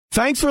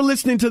Thanks for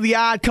listening to the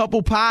Odd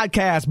Couple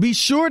podcast. Be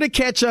sure to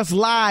catch us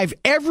live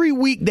every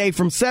weekday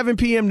from 7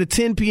 p.m. to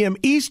 10 p.m.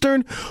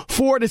 Eastern,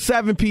 4 to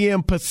 7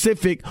 p.m.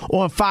 Pacific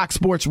on Fox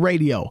Sports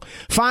Radio.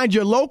 Find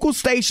your local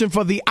station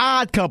for the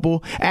Odd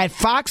Couple at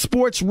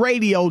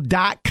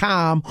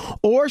foxsportsradio.com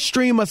or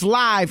stream us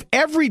live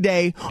every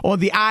day on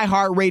the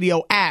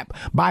iHeartRadio app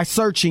by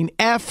searching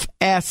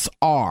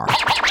FSR. Now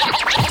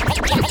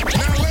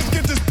let's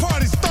get this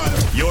party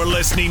started. You're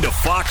listening to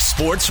Fox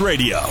Sports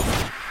Radio.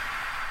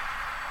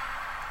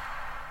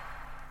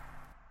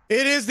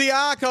 It is the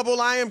Odd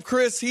Couple. I am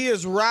Chris. He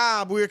is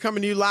Rob. We are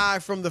coming to you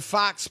live from the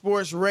Fox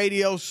Sports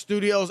Radio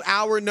studios.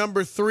 Hour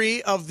number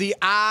 3 of the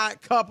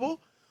Odd Couple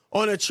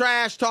on a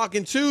Trash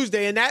Talking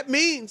Tuesday. And that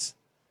means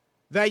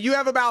that you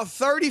have about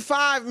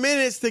 35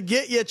 minutes to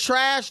get your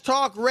trash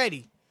talk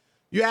ready.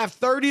 You have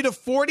 30 to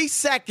 40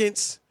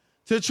 seconds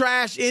to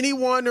trash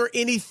anyone or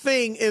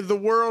anything in the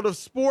world of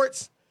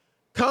sports.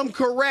 Come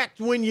correct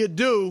when you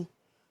do.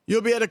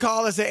 You'll be able to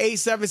call us at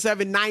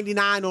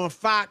 877-99 on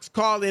Fox.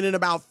 Call in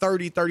about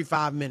 30,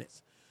 35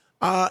 minutes.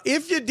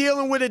 If you're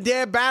dealing with a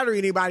dead battery,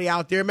 anybody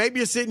out there,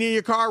 maybe you're sitting in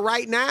your car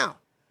right now.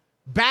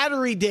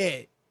 Battery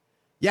dead.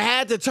 You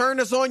had to turn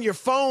this on your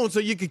phone so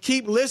you could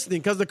keep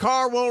listening because the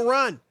car won't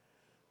run.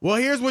 Well,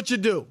 here's what you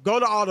do. Go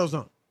to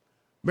AutoZone,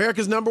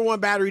 America's #1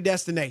 battery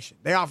destination.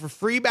 They offer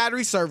free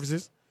battery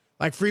services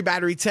like free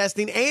battery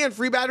testing and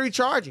free battery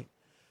charging.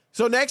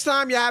 So next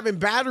time you're having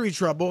battery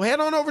trouble, head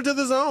on over to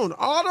the Zone.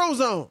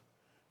 AutoZone,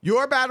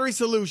 your battery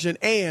solution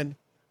and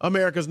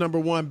America's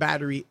 #1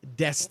 battery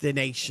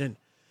destination.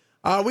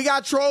 We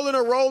got Trolling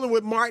or Rolling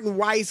with Martin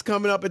Weiss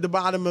coming up at the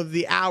bottom of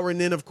the hour.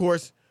 And then, of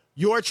course,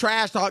 your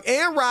trash talk.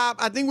 And, Rob,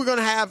 I think we're going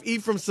to have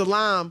Ephraim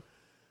Salam,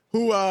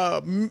 who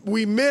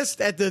we missed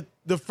at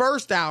the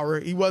first hour.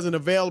 He wasn't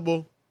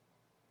available.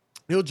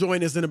 He'll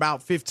join us in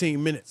about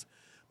 15 minutes.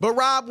 But,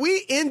 Rob,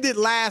 we ended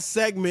last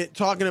segment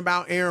talking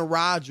about Aaron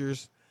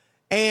Rodgers.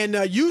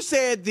 And you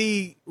said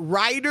the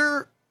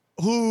writer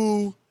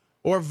or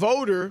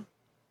voter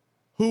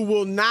who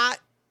will not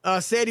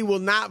said he will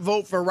not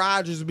vote for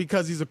Rodgers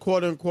because he's a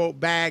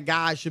quote-unquote bad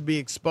guy should be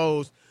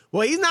exposed.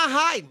 Well, he's not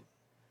hiding.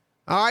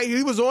 All right,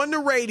 he was on the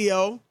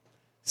radio,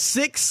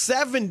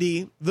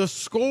 670 The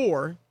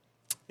Score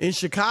in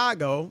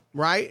Chicago,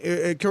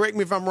 right? Correct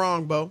me if I'm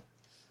wrong, Bo.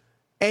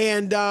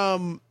 And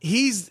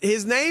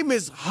his name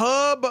is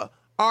Hub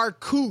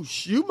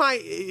Arkush.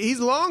 He's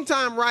a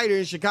longtime writer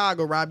in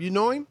Chicago, Rob. You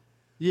know him?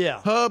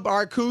 Yeah. Hub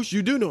Arkush.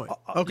 You do know him.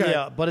 Okay.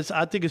 Yeah, but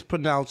I think it's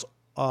pronounced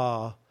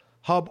Hub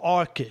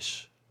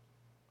Arkish.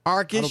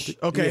 Arkish?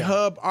 Okay, yeah.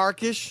 Hub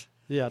Arkish.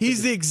 Yeah.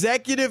 He's the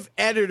executive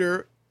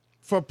editor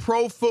for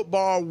Pro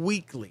Football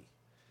Weekly.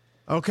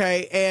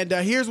 Okay, and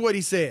here's what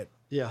he said.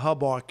 Yeah,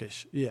 Hub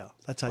Arkish. Yeah,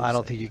 that's how you I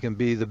don't think you can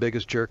be the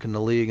biggest jerk in the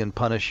league and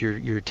punish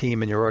your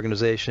team and your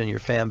organization, your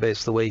fan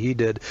base the way he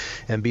did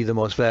and be the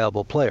most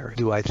valuable player.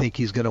 Do I think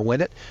he's going to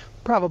win it?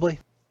 Probably.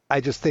 I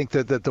just think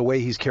that the way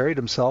he's carried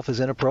himself is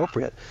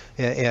inappropriate.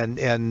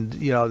 And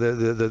you know,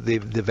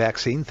 the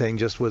vaccine thing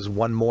just was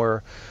one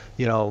more,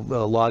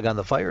 log on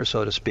the fire,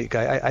 so to speak.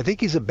 I think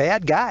he's a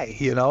bad guy,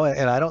 and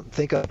I don't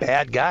think a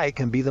bad guy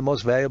can be the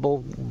most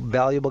valuable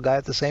guy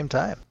at the same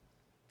time.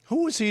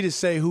 Who is he to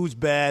say who's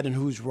bad and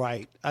who's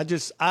right? I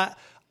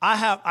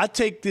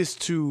take this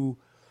to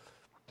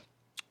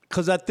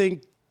because I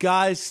think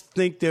guys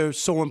think they're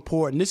so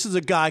important. This is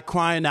a guy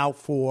crying out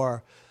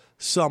for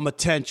some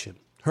attention.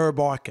 Herb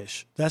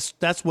Arkish.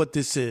 That's what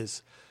this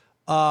is.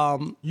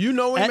 You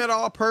know him at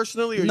all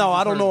personally? Or no,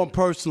 I don't know him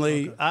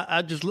personally.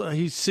 Okay.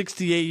 He's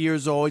 68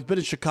 years old. He's been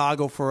in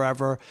Chicago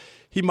forever.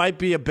 He might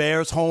be a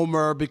Bears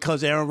homer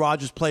because Aaron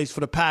Rodgers plays for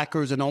the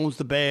Packers and owns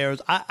the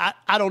Bears.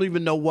 I don't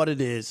even know what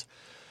it is.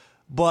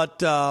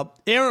 But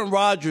Aaron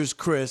Rodgers,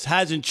 Chris,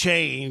 hasn't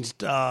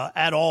changed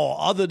at all,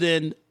 other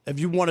than if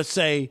you want to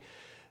say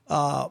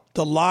the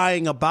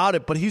lying about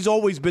it. But he's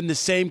always been the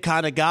same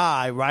kind of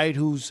guy, right?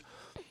 Who's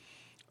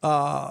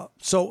so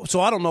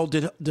I don't know.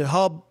 Did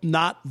Hub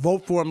not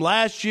vote for him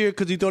last year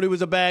because he thought he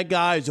was a bad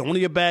guy? Is he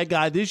only a bad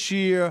guy this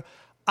year?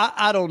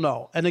 I don't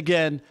know. And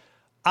again,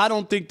 I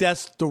don't think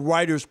that's the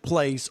writer's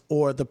place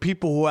or the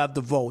people who have the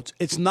votes.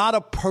 It's not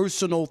a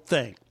personal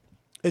thing.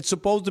 It's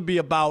supposed to be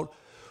about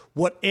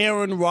what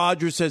Aaron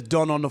Rodgers has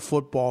done on the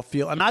football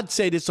field. And I'd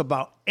say this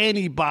about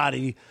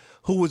anybody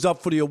who was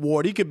up for the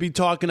award. He could be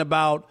talking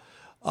about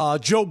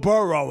Joe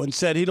Burrow and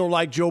said he don't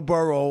like Joe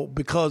Burrow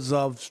because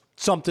of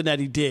something that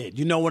he did.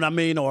 You know what I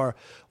mean? Or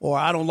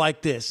I don't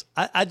like this.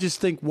 I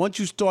just think once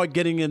you start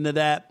getting into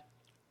that,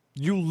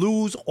 you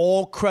lose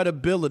all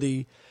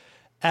credibility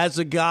as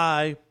a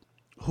guy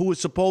who is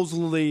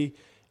supposedly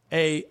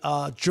a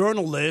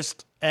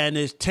journalist and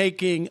is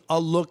taking a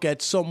look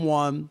at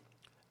someone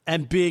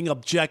and being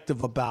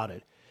objective about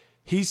it.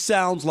 He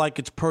sounds like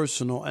it's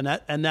personal,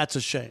 and that's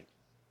a shame.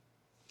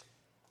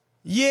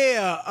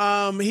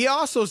 Yeah, he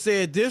also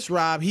said this,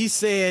 Rob. He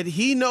said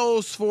he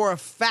knows for a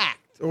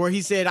fact, or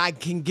he said, I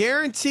can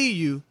guarantee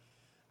you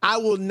I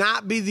will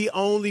not be the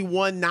only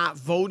one not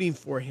voting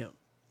for him.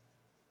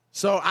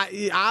 So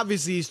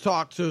obviously he's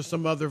talked to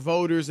some other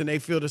voters and they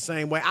feel the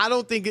same way. I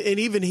don't think, and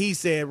even he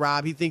said,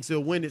 Rob, he thinks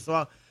he'll win it.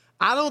 So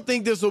I don't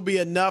think this will be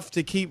enough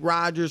to keep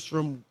Rodgers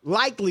from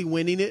likely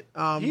winning it.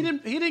 He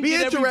didn't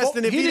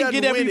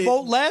get every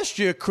vote last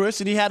year,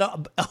 Chris, and he had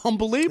an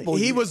unbelievable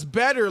year. He was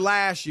better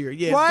last year.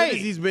 Yeah, right. As good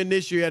as he's been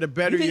this year, he had a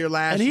better year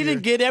last year. And he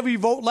didn't get every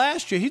vote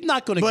last year. He's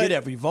not going to get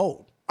every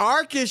vote.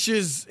 Arkish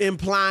is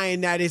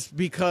implying that it's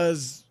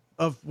because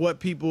of what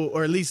people,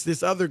 or at least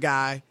this other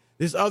guy,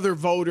 this other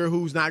voter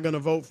who's not going to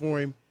vote for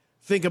him,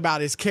 think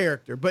about his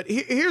character. But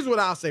here's what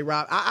I'll say,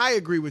 Rob. I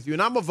agree with you,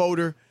 and I'm a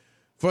voter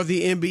for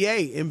the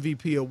NBA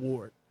MVP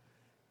award.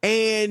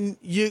 And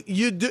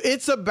you do,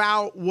 it's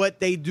about what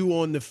they do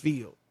on the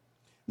field.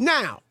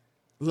 Now,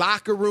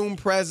 locker room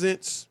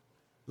presence,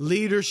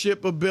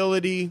 leadership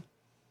ability,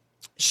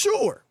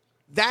 sure,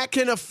 that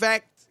can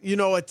affect,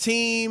 a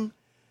team.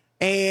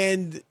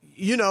 And,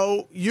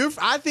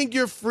 I think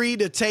you're free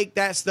to take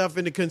that stuff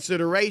into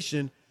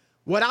consideration.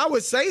 What I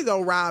would say,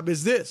 though, Rob,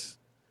 is this.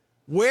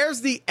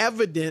 Where's the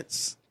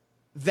evidence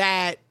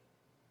that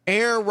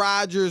Aaron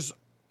Rodgers'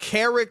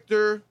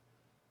 character,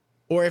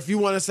 or if you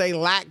want to say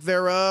lack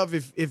thereof,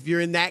 if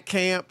you're in that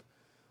camp,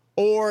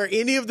 or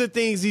any of the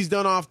things he's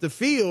done off the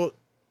field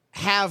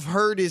have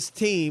hurt his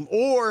team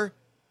or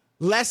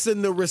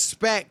lessen the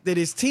respect that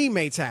his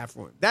teammates have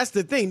for him? That's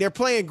the thing. They're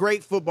playing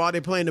great football.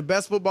 They're playing the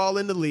best football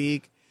in the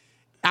league.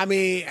 I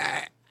mean,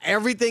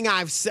 everything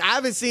I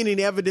haven't seen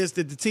any evidence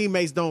that the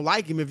teammates don't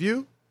like him. Have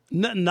you?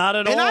 Not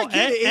at all. And I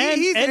get it.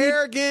 He's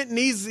arrogant, and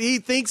he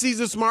thinks he's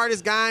the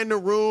smartest guy in the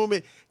room.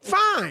 And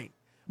fine.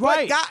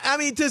 Right.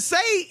 But to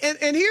say,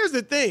 and here's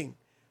the thing,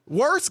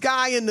 worst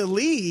guy in the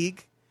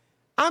league,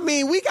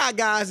 we got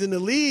guys in the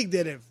league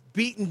that have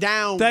beaten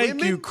down women.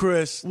 Thank you,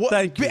 Chris.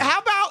 Thank you.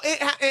 How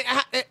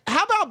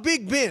about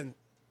Big Ben?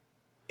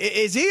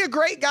 Is he a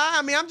great guy?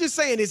 I'm just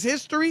saying his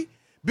history.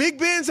 Big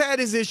Ben's had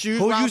his issues.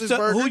 How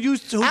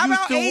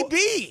about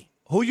AB?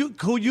 Who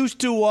used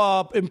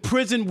to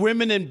imprison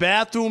women in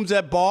bathrooms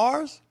at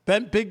bars?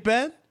 Big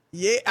Ben?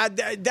 Yeah,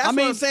 that's what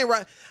I'm saying,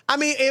 right?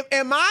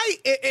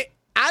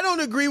 I don't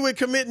agree with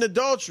committing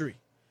adultery.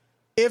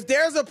 If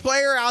there's a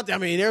player out there,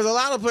 there's a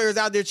lot of players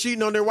out there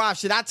cheating on their wives.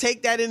 Should I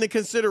take that into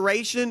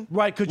consideration?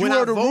 Right, because you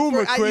heard a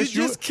rumor, Chris.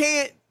 You just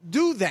can't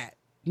do that.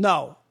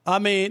 No,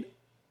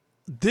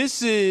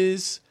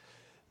 these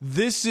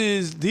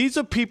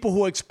are people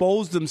who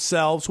expose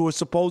themselves, who are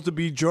supposed to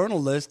be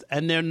journalists,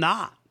 and they're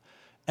not.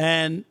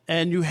 And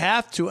you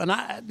have to. And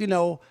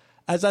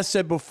as I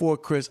said before,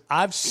 Chris,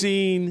 I've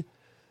seen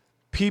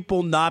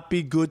people not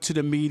be good to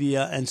the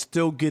media and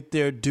still get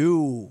their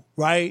due,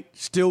 right?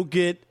 Still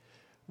get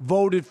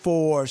voted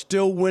for,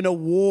 still win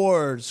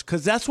awards,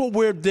 because that's what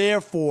we're there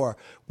for.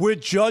 We're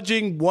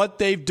judging what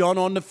they've done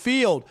on the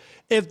field.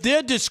 If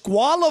they're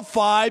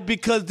disqualified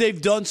because they've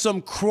done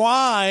some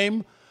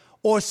crime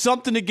or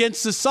something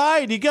against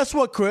society, guess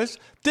what, Chris?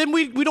 Then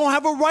we don't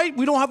have a right.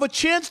 We don't have a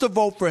chance to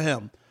vote for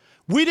him.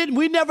 We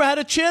never had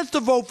a chance to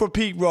vote for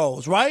Pete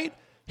Rose, right?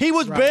 He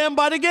was banned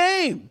by the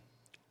game.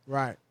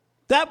 Right.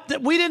 They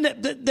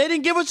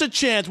didn't give us a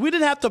chance. We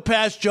didn't have to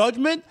pass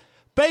judgment.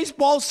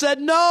 Baseball said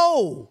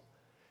no.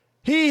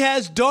 He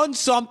has done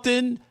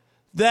something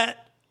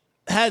that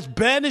has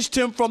banished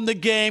him from the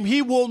game.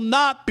 He will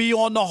not be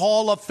on the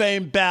Hall of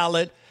Fame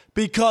ballot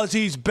because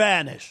he's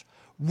banished.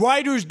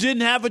 Writers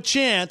didn't have a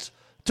chance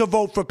to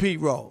vote for Pete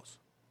Rose.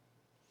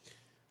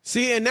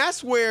 See, and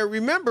that's where,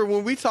 remember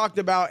when we talked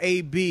about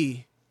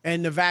AB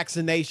and the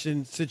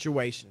vaccination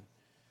situation,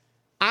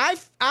 I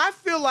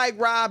feel like,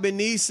 Rob, in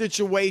these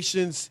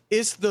situations,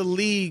 it's the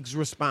league's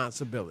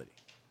responsibility.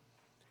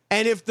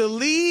 And if the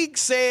league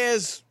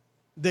says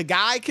the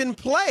guy can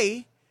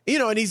play,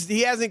 and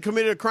he hasn't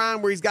committed a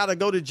crime where he's got to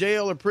go to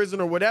jail or prison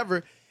or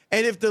whatever,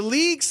 and if the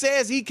league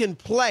says he can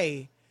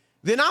play,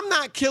 then I'm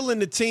not killing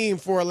the team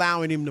for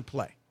allowing him to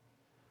play.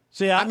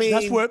 See,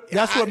 that's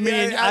what me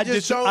and I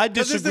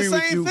disagree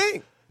with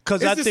you.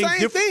 Because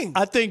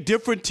I think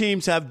different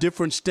teams have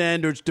different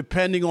standards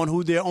depending on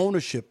who their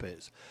ownership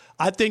is.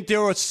 I think there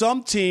are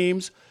some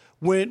teams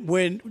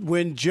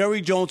when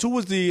Jerry Jones, who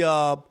was the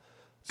guy,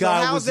 so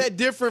how's that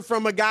different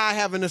from a guy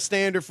having a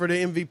standard for the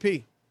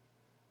MVP?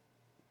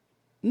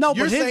 No,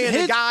 you're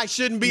saying the guy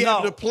shouldn't be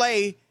able to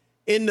play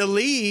in the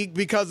league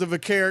because of a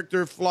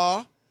character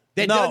flaw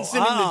that doesn't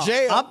send him to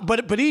jail.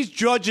 But he's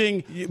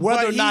judging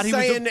whether or not he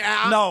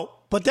was.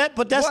 But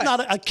that's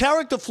not a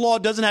character flaw.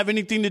 Doesn't have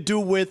anything to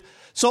do with.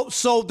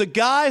 So the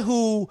guy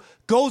who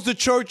goes to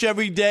church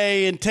every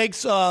day and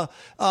takes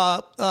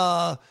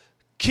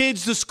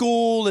kids to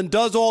school and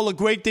does all the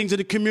great things in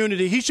the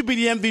community, he should be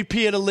the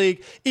MVP of the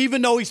league,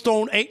 even though he's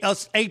thrown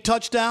eight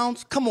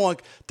touchdowns. Come on.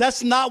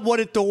 That's not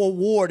what the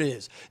award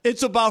is.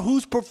 It's about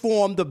who's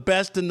performed the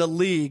best in the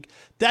league.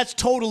 That's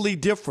totally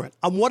different.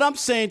 And what I'm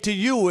saying to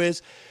you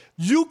is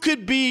you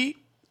could be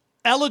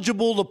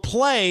eligible to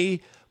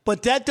play,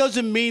 but that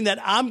doesn't mean that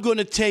I'm going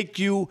to take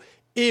you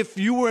if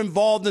you were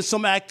involved in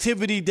some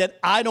activity that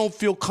I don't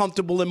feel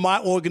comfortable in my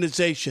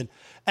organization.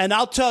 And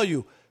I'll tell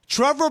you,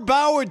 Trevor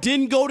Bauer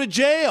didn't go to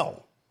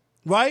jail.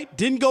 right?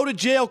 Didn't go to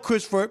jail,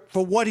 Chris, for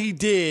what he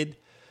did.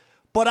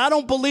 But I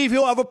don't believe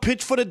he'll ever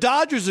pitch for the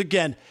Dodgers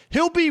again.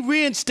 He'll be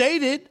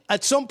reinstated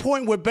at some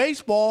point with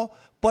baseball,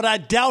 but I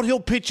doubt he'll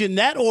pitch in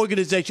that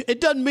organization.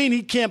 It doesn't mean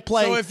he can't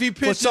play So if he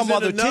for pitches some in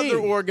other another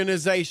team.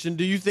 organization,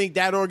 do you think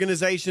that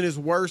organization is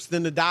worse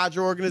than the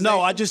Dodger organization? No,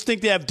 I just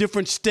think they have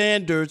different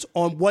standards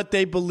on what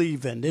they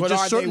believe in. They're But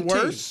just are they certain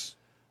worse? teams.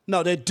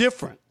 No, they're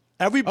different.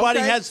 Everybody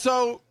Okay, has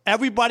so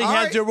everybody all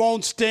has right. their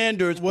own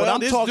standards. Well, but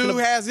I'm this talking dude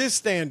about, has his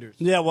standards.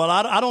 yeah. Well,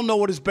 I don't know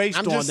what it's based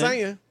I'm on. just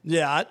saying.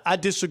 Yeah, I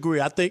disagree.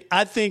 I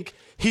think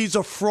he's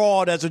a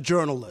fraud as a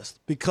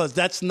journalist because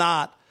that's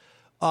not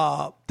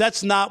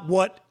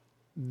what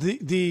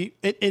the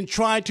in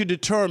trying to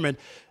determine.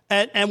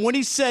 And when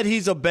he said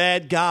he's a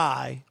bad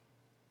guy,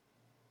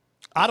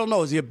 I don't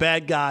know. Is he a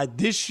bad guy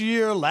this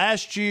year,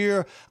 last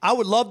year? I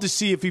would love to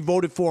see if he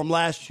voted for him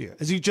last year.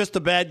 Is he just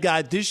a bad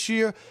guy this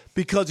year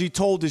because he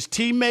told his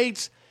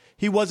teammates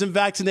he wasn't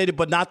vaccinated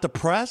but not the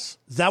press?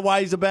 Is that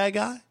why he's a bad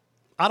guy?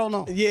 I don't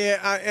know.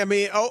 Yeah, I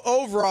mean,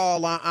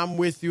 overall, I'm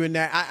with you in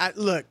that. I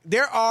look,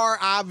 there are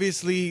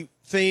obviously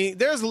things.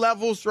 There's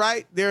levels,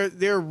 right? There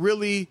are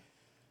really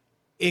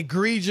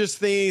egregious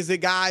things that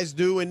guys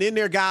do, and then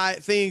there are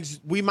things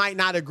we might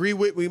not agree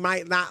with, we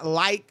might not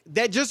like,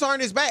 that just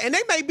aren't as bad. And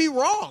they may be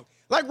wrong.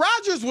 Like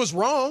Rodgers was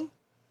wrong,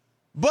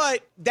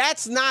 but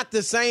that's not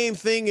the same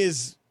thing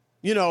as,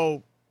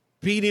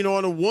 beating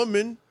on a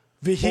woman.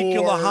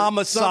 Vehicular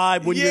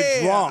homicide when you're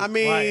drunk. I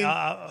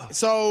mean,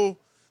 so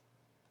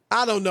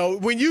I don't know.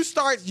 When you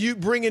start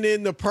bringing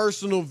in the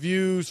personal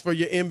views for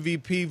your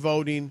MVP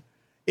voting,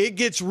 it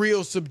gets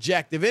real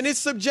subjective. And it's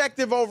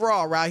subjective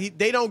overall, right?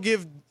 They don't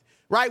give,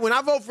 right? When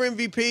I vote for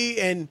MVP,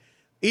 and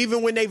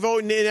even when they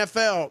vote in the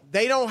NFL,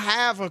 they don't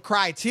have a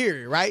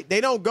criteria, right?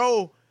 They don't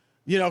go,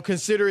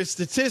 consider his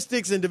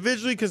statistics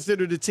individually,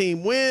 consider the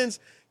team wins,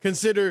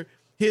 consider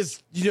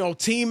his,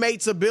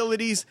 teammates'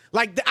 abilities.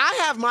 Like,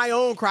 I have my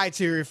own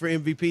criteria for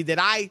MVP that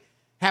I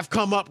have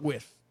come up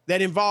with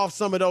that involve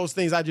some of those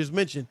things I just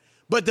mentioned.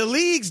 But the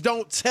leagues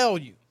don't tell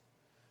you,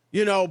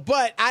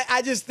 But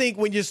I just think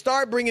when you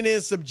start bringing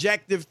in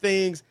subjective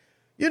things,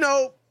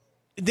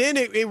 then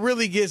it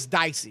really gets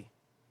dicey.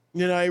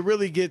 It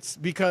really gets,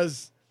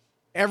 because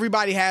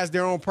everybody has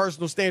their own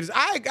personal standards.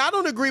 I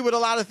don't agree with a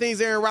lot of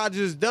things Aaron Rodgers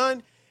has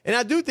done, and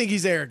I do think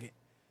he's arrogant.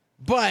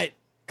 But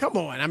come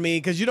on, I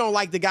mean, because you don't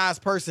like the guy's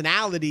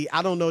personality,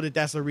 I don't know that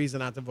that's a reason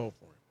not to vote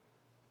for him.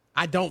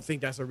 I don't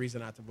think that's a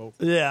reason not to vote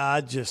for him.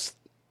 Yeah,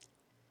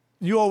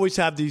 you always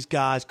have these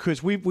guys,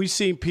 Chris. We've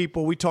seen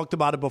people. We talked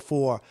about it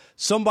before.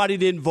 Somebody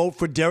didn't vote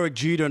for Derek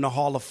Jeter in the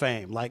Hall of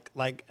Fame. Well,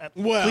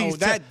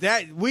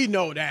 that we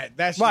know that.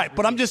 That's right.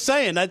 But I'm just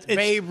saying that it's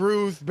Babe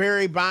Ruth,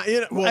 Barry Bonds.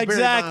 Exactly.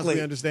 Barry Bonds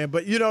we understand,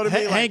 but you know what I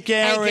mean. Hank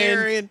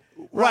Aaron,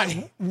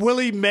 right?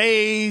 Willie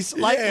Mays,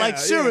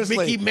 seriously,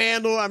 Mickey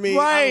Mantle. I mean,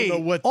 right? I don't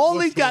know what all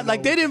these guys, they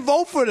didn't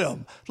vote for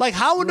them. Like,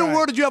 how in the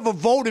world did you have a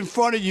vote in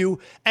front of you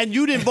and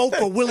you didn't vote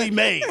for Willie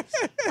Mays?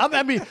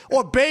 I mean,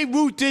 or Babe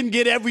Ruth didn't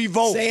get every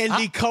vote.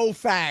 Sandy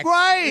Koufax,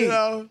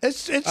 right?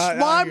 It's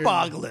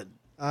mind-boggling.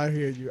 I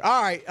hear you.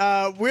 All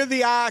right, we're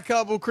the odd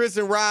couple, Chris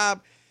and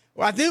Rob.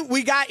 Well, I think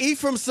we got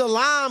Ephraim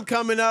Salaam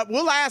coming up.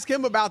 We'll ask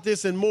him about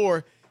this and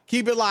more.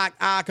 Keep it locked.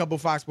 Odd Couple,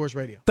 Fox Sports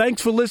Radio.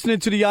 Thanks for listening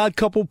to the Odd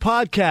Couple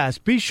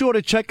podcast. Be sure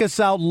to check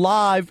us out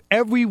live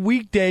every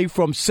weekday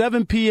from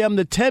 7 p.m.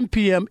 to 10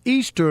 p.m.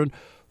 Eastern,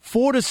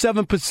 4 to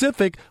 7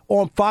 Pacific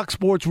on Fox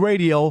Sports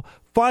Radio.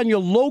 Find your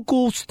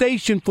local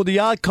station for the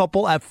Odd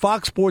Couple at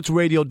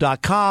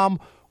foxsportsradio.com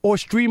or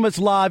stream us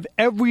live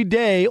every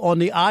day on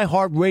the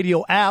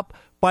iHeartRadio app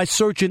by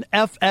searching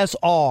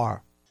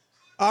FSR.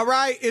 All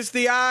right, it's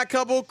the Odd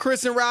Couple,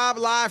 Chris and Rob,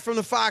 live from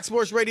the Fox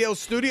Sports Radio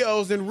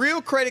studios. And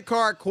real credit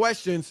card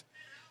questions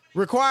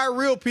require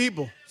real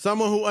people,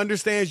 someone who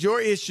understands your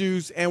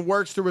issues and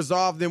works to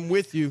resolve them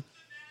with you.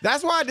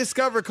 That's why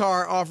Discover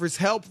Card offers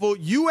helpful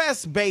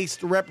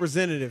U.S.-based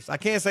representatives. I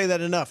can't say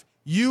that enough.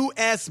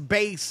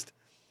 U.S.-based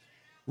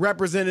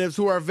representatives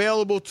who are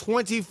available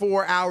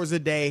 24 hours a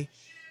day,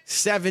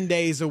 7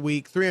 days a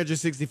week,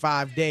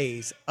 365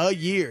 days a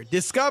year.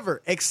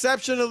 Discover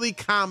exceptionally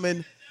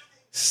common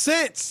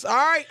sense. All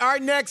right, our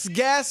next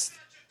guest,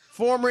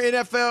 former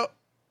NFL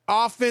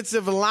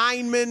offensive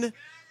lineman,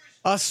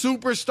 a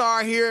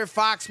superstar here at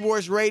Fox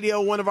Sports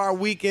Radio, one of our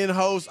weekend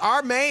hosts,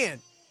 our man,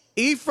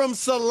 Ephraim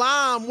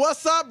Salaam.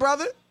 What's up,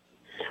 brother?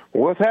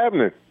 What's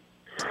happening?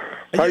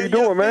 How you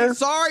doing, man?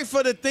 Sorry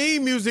for the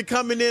theme music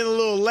coming in a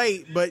little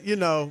late, but,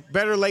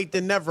 better late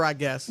than never, I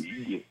guess.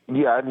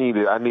 Yeah, I need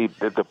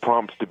the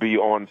prompts to be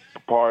on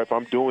par. If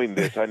I'm doing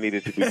this, I need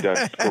it to be done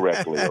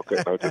correctly.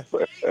 Okay.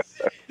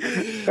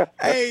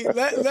 Hey,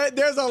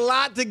 there's a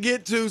lot to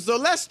get to, so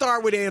let's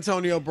start with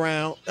Antonio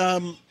Brown.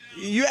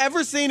 You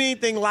ever seen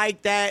anything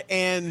like that?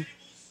 And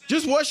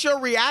just what's your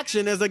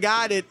reaction as a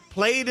guy that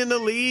played in the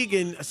league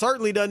and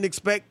certainly doesn't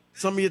expect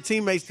some of your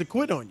teammates to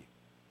quit on you?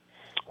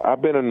 I've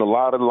been in a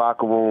lot of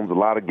locker rooms, a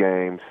lot of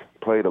games,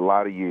 played a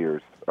lot of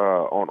years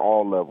on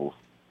all levels,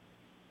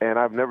 and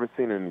I've never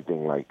seen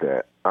anything like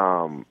that.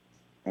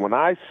 when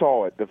I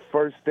saw it, the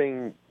first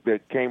thing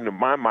that came to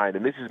my mind,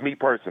 and this is me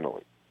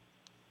personally,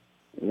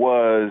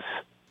 was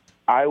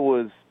I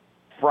was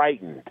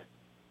frightened.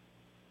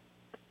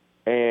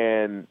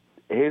 And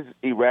his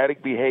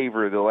erratic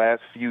behavior the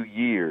last few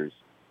years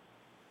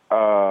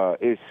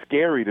is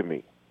scary to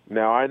me.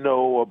 Now, I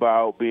know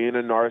about being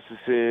a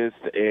narcissist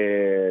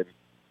and,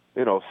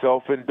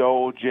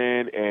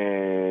 self-indulgent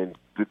and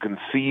the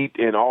conceit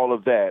and all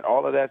of that.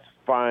 All of that's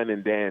fine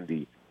and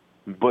dandy.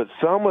 But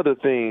some of the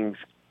things,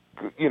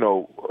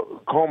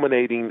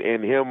 culminating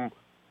in him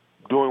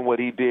doing what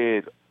he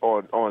did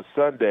on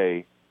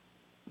Sunday,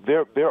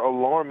 they're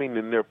alarming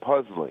and they're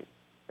puzzling.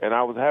 And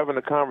I was having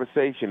a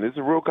conversation. This is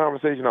a real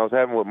conversation I was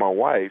having with my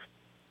wife.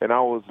 And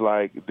I was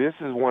like, this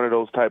is one of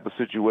those type of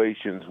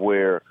situations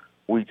where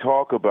we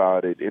talk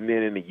about it, and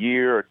then in a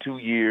year or 2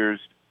 years,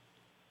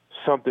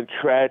 something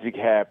tragic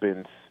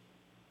happens,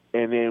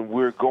 and then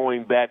we're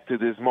going back to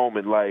this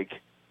moment like,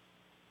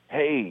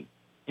 hey,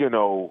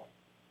 all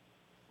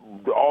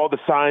the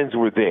signs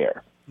were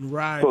there.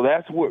 Right. So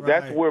that's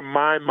where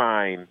my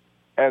mind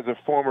as a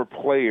former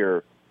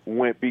player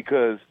went,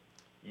 because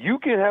you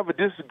can have a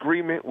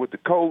disagreement with the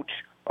coach,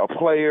 a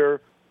player.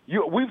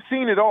 We've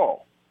seen it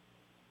all.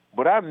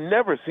 But I've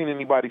never seen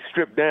anybody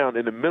strip down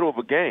in the middle of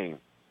a game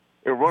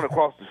and run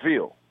across the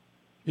field.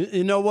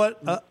 You know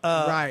what?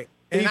 Right.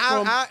 And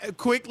Ephraim, I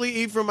quickly,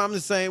 Ephraim, I'm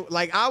the same.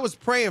 Like, I was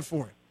praying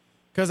for him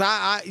because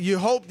you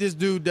hope this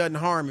dude doesn't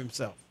harm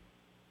himself.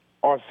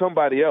 Or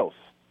somebody else.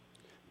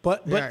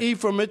 But Yeah.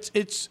 Ephraim,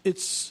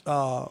 it's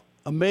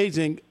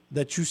amazing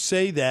that you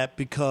say that,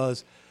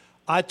 because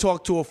I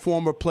talked to a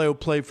former player who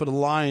played for the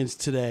Lions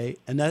today,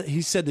 and that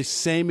he said the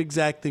same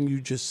exact thing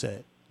you just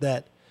said,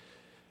 that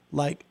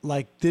like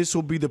this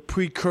will be the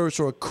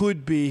precursor, or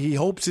could be, he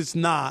hopes it's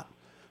not,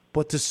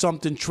 but to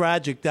something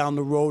tragic down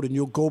the road, and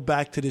you'll go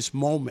back to this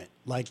moment.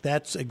 Like,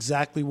 that's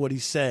exactly what he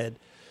said.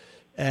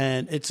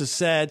 And it's a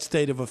sad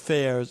state of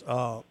affairs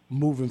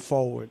moving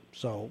forward.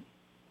 So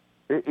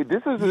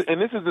This is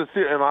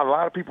a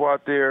lot of people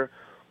out there,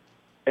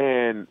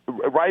 and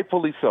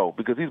rightfully so,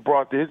 because he's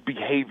brought his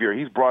behavior,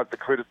 he's brought the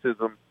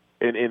criticism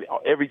and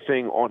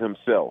everything on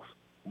himself.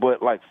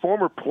 But like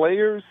former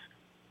players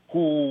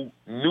who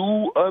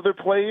knew other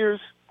players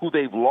who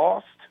they've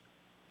lost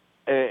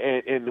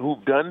and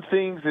who've done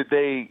things that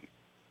they,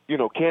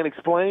 can't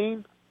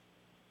explain,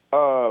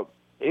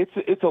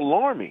 it's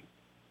alarming,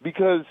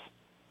 because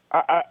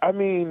I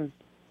mean,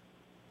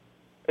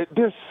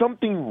 there's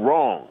something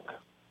wrong.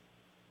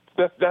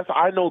 That's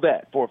I know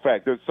that for a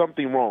fact. There's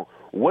something wrong.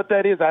 What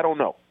that is, I don't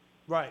know.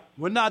 right,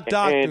 we're not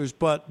doctors,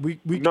 but we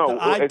No,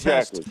 the eye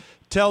exactly. test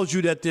tells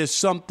you that there's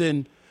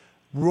something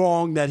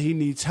wrong that he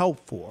needs help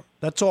for.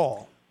 That's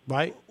all,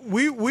 right?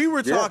 We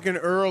were talking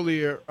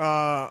earlier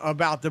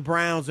about the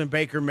Browns and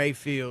Baker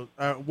Mayfield,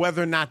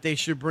 whether or not they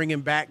should bring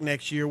him back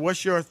next year.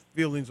 What's your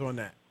feelings on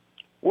that?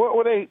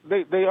 Well,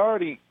 they're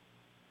already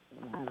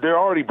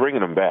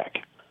bringing him back,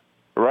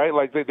 right?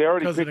 Like they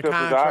already Because of picked the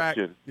up his contract.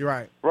 option, You're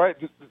right. right?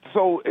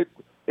 So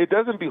it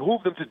doesn't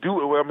behoove them to do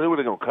it. I mean, were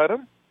they going to cut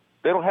him?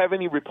 They don't have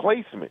any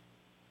replacement.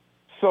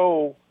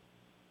 So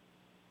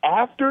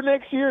after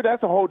next year,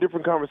 that's a whole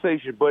different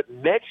conversation. But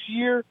next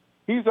year,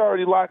 he's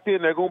already locked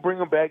in. They're going to bring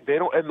him back. They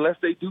don't, unless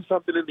they do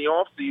something in the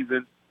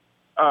offseason.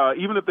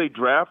 Even if they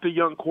draft a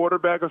young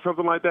quarterback or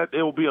something like that,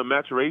 it will be a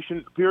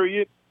maturation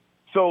period.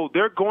 So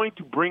they're going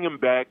to bring him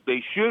back.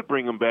 They should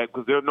bring him back,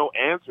 because there are no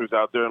answers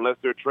out there unless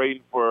they're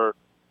trading for,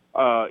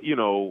 I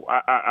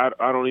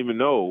don't even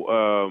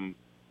know.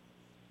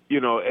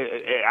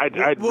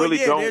 I really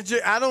don't.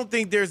 I don't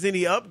think there's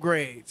any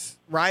upgrades,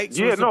 right?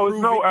 So Yeah, it's a no,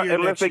 prove no. it year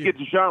Unless next they year.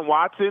 get Deshaun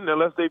Watson,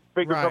 unless they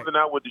figure Right. something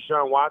out with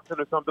Deshaun Watson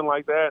or something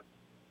like that.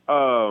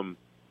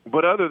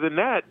 But other than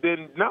that,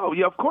 then no.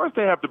 Yeah, of course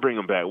they have to bring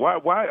him back.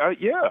 Why?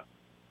 Yeah.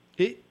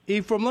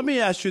 Ephraim, let me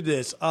ask you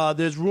this.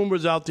 There's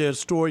rumors out there, a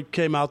story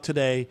came out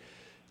today,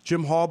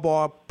 Jim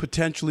Harbaugh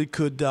potentially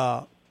could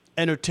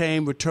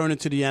entertain returning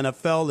to the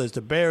NFL. There's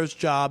the Bears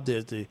job,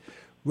 there's the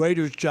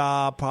Raiders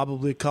job,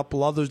 probably a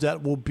couple others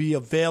that will be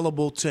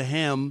available to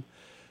him.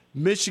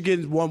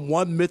 Michigan won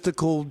one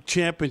mythical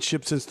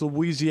championship since the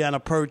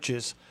Louisiana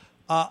Purchase.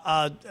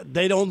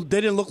 They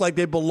didn't look like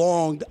they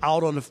belonged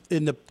out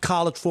in the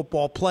college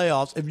football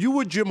playoffs. If you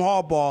were Jim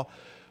Harbaugh,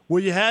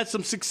 where you had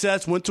some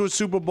success, went to a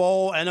Super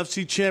Bowl,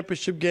 NFC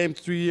Championship game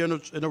 3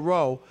 years in a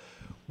row,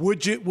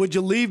 would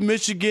you leave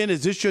Michigan?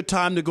 Is this your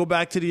time to go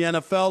back to the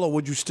NFL, or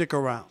would you stick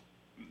around?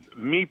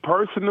 Me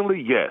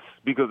personally, yes,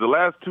 because the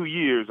last 2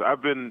 years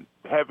I've been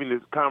having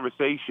this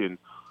conversation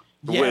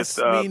Yes,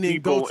 with meaning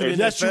people. go to the and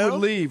Yes, you NFL? would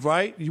leave,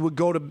 right? You would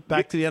go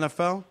back to the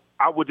NFL?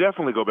 I would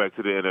definitely go back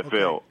to the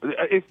NFL.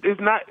 It's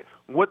not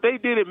what they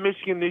did at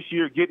Michigan this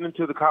year, getting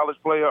into the college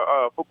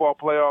football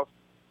playoffs.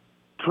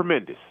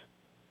 Tremendous.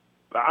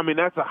 I mean,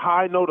 that's a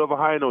high note of a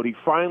high note. He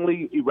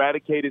finally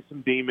eradicated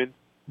some demons.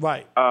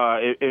 Right.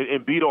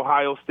 And beat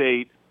Ohio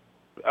State.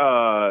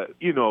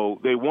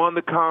 They won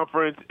the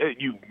conference.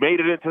 You made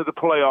it into the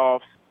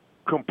playoffs,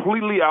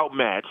 completely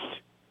outmatched.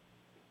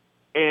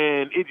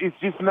 And it's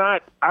just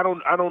not. I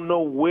don't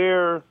know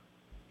where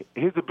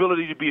his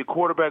ability to be a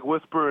quarterback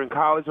whisperer in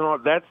college and all,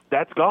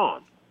 that's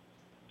gone.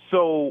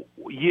 So,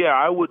 yeah,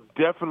 I would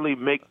definitely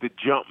make the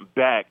jump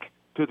back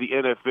to the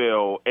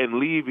NFL and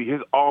leave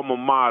his alma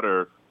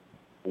mater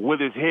with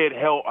his head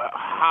held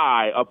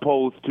high,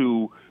 opposed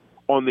to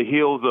on the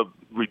heels of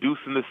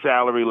reducing the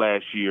salary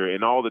last year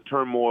and all the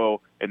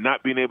turmoil and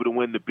not being able to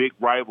win the big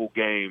rival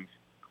games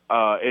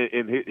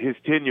in his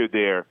tenure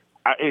there.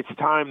 It's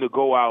time to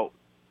go out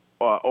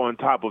on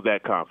top of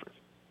that conference.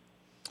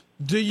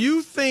 Do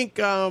you think?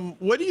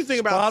 What do you think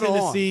about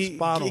Tennessee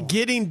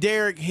getting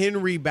Derrick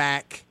Henry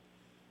back,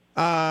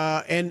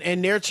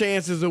 and their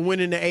chances of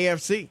winning the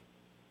AFC?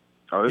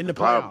 Oh, it's a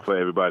problem for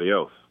everybody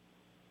else.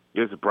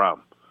 It's a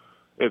problem.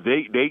 If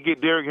they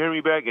get Derrick Henry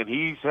back and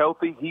he's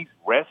healthy, he's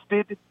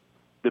rested.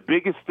 The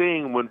biggest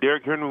thing when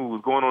Derrick Henry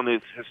was going on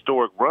his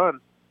historic run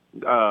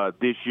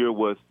this year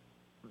was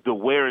the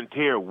wear and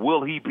tear.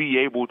 Will he be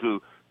able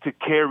to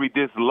carry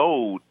this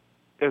load?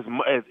 As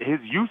his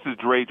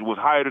usage rate was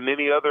higher than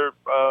any other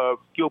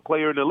skilled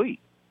player in the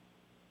league.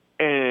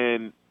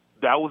 And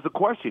that was the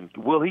question.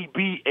 Will he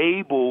be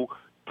able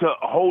to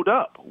hold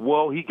up?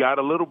 Well, he got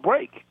a little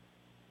break.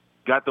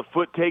 Got the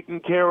foot taken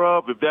care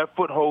of. If that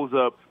foot holds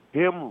up,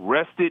 him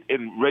rested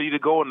and ready to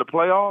go in the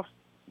playoffs,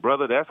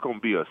 brother, that's going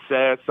to be a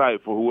sad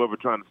sight for whoever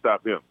trying to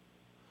stop him.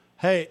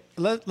 Hey,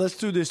 let's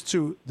do this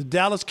too. The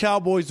Dallas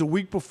Cowboys, the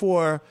week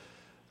before,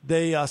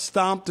 they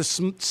stomped the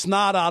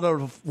snot out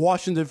of the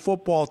Washington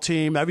football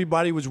team.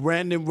 Everybody was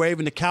ranting and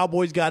raving. The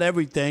Cowboys got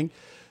everything.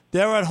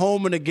 They're at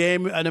home in a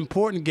game, an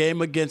important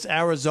game against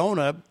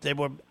Arizona. They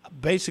were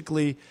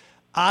basically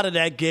out of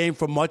that game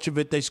for much of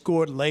it. They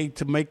scored late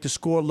to make the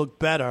score look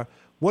better.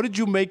 What did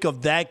you make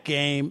of that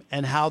game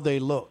and how they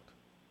looked?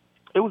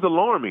 It was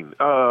alarming.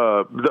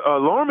 The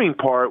alarming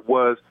part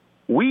was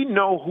we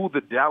know who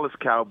the Dallas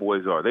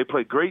Cowboys are. They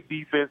play great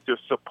defense. They're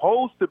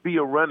supposed to be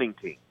a running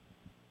team.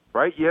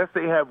 Right? Yes,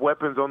 they have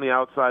weapons on the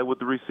outside with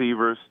the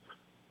receivers,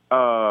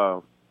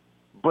 but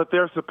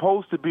they're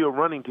supposed to be a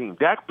running team.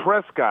 Dak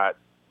Prescott,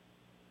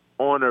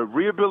 on a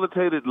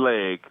rehabilitated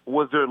leg,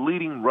 was their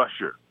leading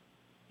rusher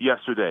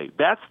yesterday.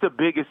 That's the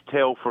biggest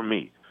tell for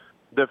me.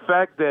 The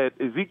fact that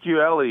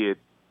Ezekiel Elliott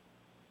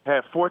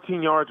had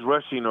 14 yards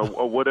rushing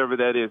or whatever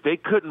that is, they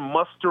couldn't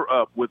muster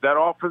up with that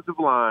offensive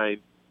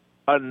line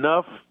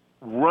enough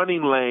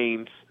running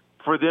lanes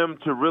for them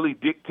to really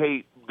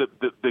dictate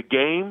the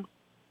game.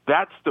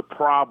 That's the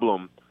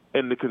problem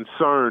and the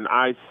concern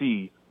I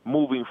see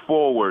moving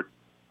forward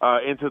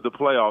into the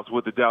playoffs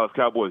with the Dallas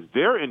Cowboys.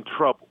 They're in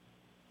trouble.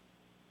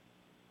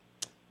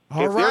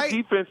 If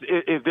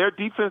their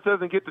defense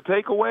doesn't get the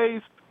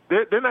takeaways,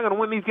 they're not going to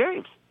win these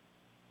games.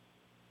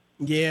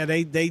 Yeah,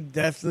 they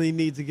definitely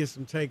need to get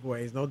some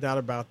takeaways, no doubt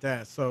about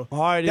that. So all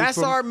right, that's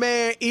our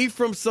man,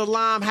 Ephraim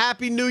Salaam.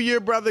 Happy New Year,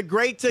 brother.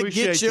 Great to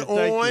get you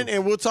on,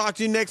 and we'll talk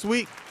to you next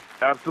week.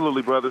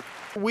 Absolutely, brothers.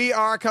 We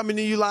are coming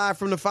to you live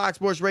from the Fox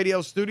Sports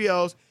Radio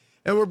studios,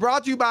 and we're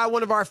brought to you by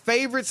one of our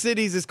favorite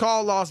cities. It's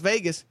called Las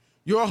Vegas,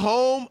 your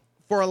home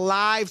for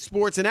live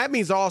sports, and that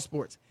means all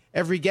sports.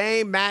 Every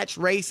game, match,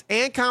 race,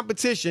 and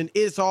competition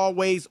is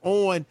always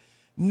on.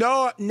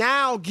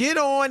 Now get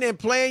on and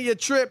plan your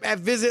trip at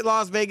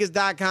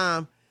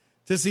visitlasvegas.com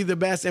to see the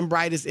best and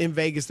brightest in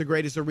Vegas, the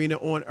greatest arena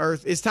on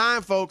earth. It's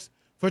time, folks,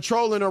 for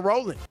Trolling or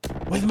Rolling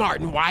with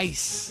Martin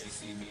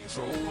Weiss.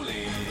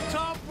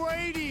 Tom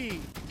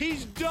Brady,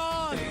 he's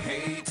done.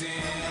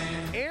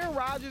 Aaron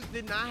Rodgers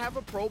did not have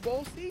a Pro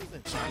Bowl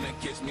season.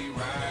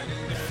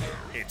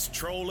 It's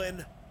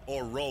Trolling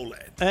or Rolling.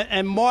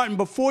 And Martin,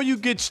 before you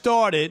get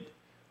started,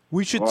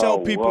 we should tell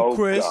people,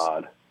 Chris,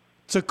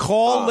 to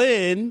call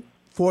in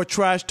for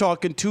Trash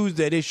Talking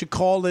Tuesday. They should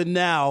call in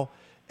now,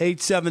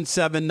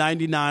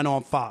 877-99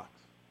 on Fox.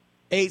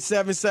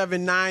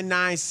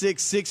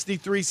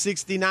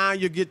 877-996-6369.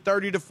 You'll get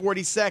 30 to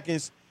 40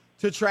 seconds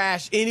to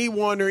trash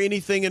anyone or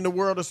anything in the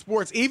world of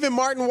sports, even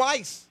Martin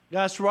Weiss.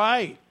 That's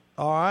right.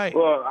 All right.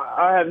 Well,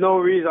 I have no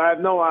reason.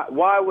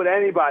 Why would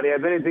anybody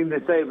have anything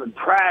to say but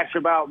trash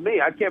about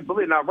me? I can't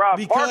believe now, Rob.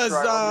 Because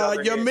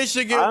your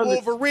Michigan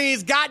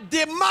Wolverines got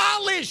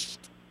demolished.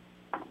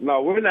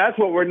 No, that's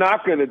what we're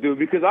not going to do,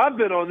 because I've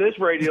been on this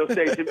radio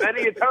station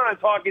many a time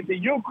talking to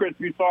you, Chris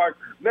Broussard,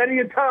 many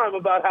a time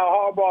about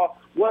how Harbaugh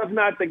was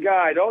not the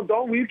guy.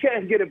 You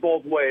can't get it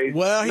both ways.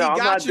 Well, he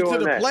got you to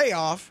the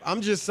playoff.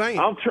 I'm just saying.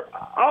 I'm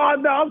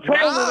trolling.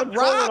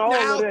 Rob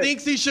now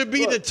thinks he should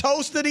be the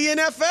toast of the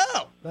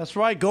NFL. That's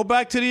right. Go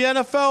back to the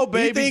NFL,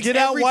 baby. Get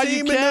out while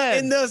you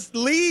can. In the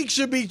league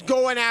should be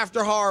going after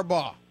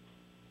Harbaugh.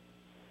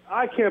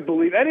 I can't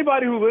believe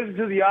anybody who listens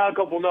to the Odd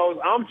Couple knows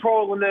I'm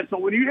trolling this. So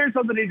when you hear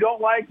something you don't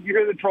like, you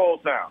hear the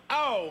troll sound.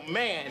 Oh,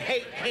 man.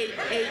 Hey.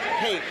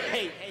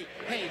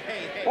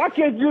 Why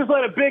can't you just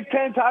let a Big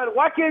Ten title?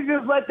 Why can't you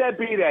just let that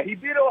be that? He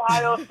beat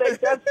Ohio State.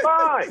 That's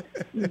fine.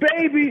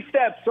 Baby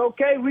steps,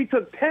 okay? We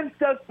took 10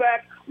 steps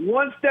back,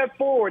 1 step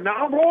forward.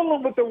 Now I'm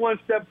rolling with the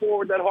 1 step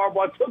forward that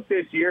Harbaugh took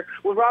this year.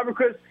 With Robert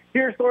Chris,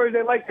 hear stories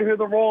they like to hear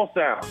the roll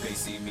sound. They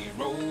see me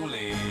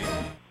rolling.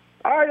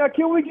 All right, now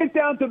can we get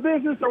down to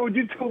business, or would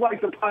you two like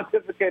to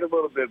pontificate a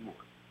little bit more?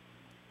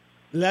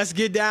 Let's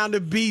get down to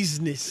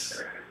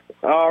business.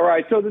 All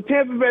right, so the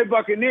Tampa Bay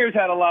Buccaneers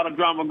had a lot of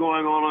drama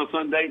going on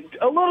Sunday,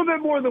 a little bit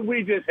more than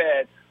we just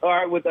had, all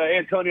right, with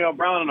Antonio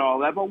Brown and all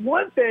that. But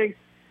one thing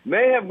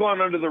may have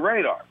gone under the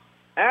radar.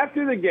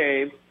 After the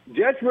game,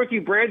 Jets rookie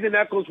Brandon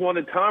Echols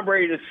wanted Tom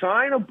Brady to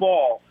sign a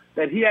ball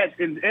that he had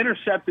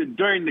intercepted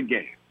during the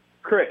game.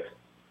 Chris,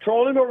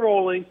 trolling or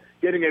rolling,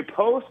 getting a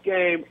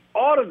post-game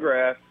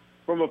autograph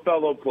from a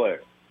fellow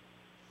player.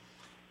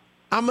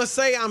 I'm going to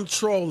say I'm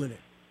trolling it.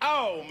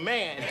 Oh,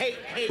 man.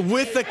 Hey.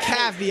 With a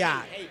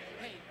caveat.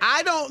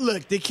 I don't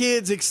look, the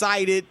kid's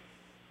excited.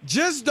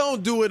 Just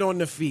don't do it on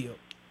the field.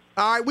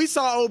 All right, we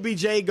saw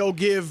OBJ go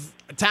give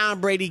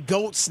Tom Brady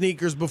GOAT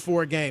sneakers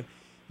before a game.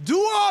 Do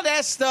all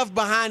that stuff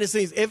behind the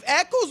scenes. If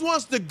Echols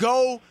wants to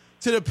go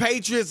to the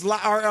Patriots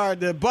or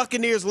the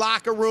Buccaneers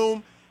locker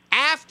room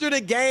after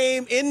the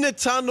game in the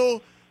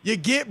tunnel, you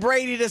get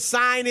Brady to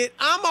sign it.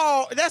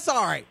 That's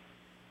all right.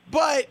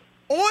 But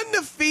on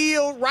the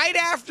field, right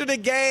after the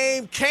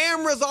game,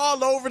 cameras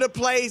all over the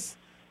place,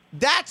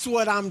 that's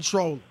what I'm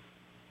trolling.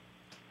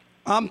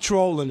 I'm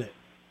trolling it.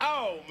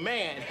 Oh,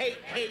 man. Hey.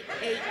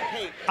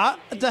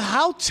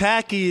 How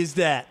tacky is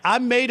that? I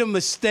made a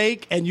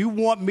mistake, and you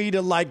want me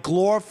to,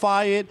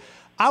 glorify it?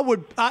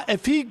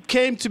 If he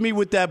came to me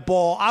with that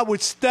ball, I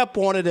would step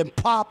on it and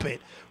pop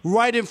it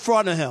right in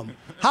front of him.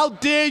 How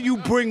dare you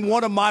bring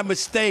one of my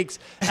mistakes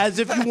as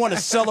if you want to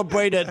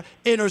celebrate an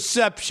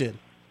interception?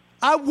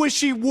 I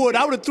wish he would.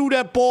 I would have threw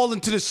that ball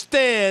into the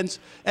stands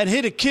and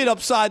hit a kid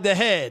upside the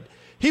head.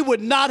 He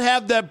would not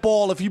have that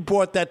ball if you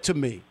brought that to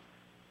me.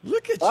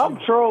 Look at you. I'm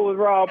trolling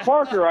Rob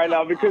Parker right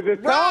now because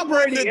if Tom Rob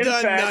wouldn't Brady, have in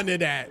done fact, none of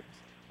that.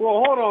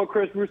 well, hold on,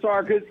 Chris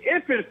Broussard, because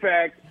if in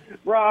fact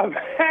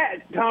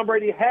Tom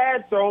Brady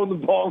had thrown the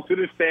ball to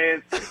the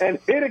stands and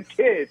hit a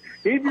kid,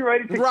 he'd be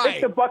ready to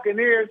kick the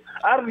Buccaneers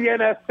out of the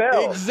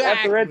NFL. Exactly.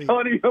 After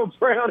Antonio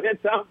Brown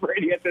and Tom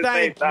Brady at the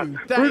same time.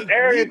 Bruce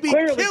Arians You'd be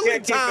clearly killing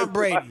can't keep Tom his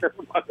Brady.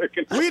 under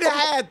control. We'd have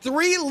had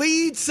 3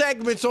 lead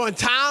segments on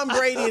Tom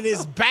Brady and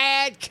his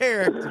bad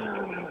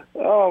character.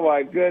 Oh,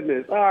 my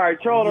goodness. All right,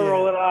 trolling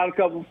rolling on a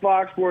couple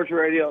Fox Sports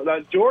Radio. Now,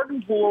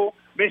 Jordan Poole,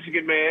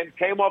 Michigan man,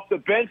 came off the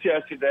bench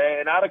yesterday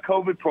and out of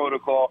COVID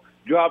protocol,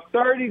 dropped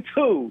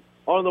 32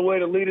 on the way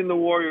to leading the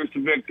Warriors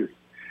to victory.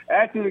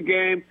 After the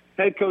game,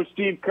 head coach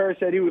Steve Kerr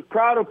said he was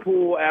proud of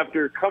Poole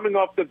after coming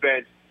off the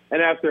bench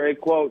and after a,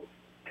 quote,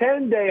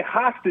 10-day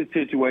hostage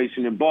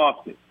situation in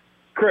Boston.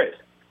 Chris,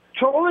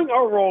 trolling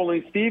or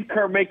rolling, Steve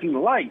Kerr making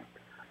light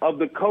of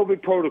the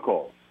COVID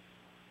protocols?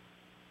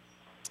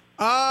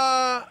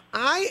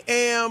 I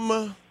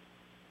am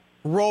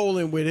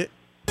rolling with it.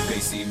 They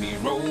see me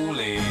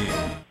rolling.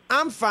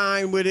 I'm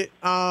fine with it.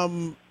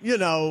 I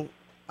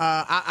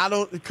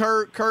don't.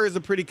 Kerr is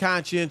a pretty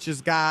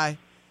conscientious guy.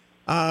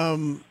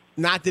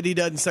 Not that he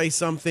doesn't say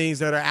some things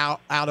that are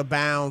out of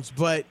bounds,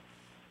 but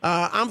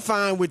I'm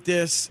fine with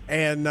this.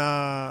 And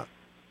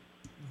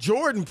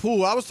Jordan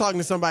Poole, I was talking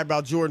to somebody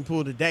about Jordan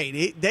Poole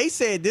today. They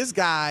said this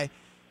guy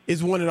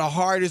is one of the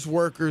hardest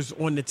workers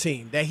on the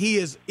team, that he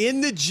is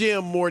in the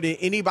gym more than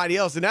anybody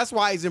else, and that's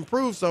why he's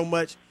improved so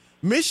much.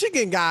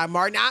 Michigan guy,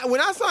 Martin, when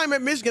I saw him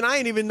at Michigan, I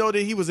didn't even know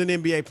that he was an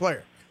NBA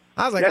player.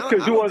 I was like, that's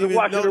because you wasn't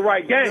watching the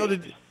right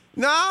game.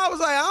 No, I was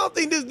like, I don't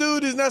think this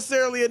dude is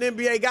necessarily an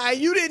NBA guy.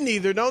 You didn't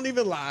either. Don't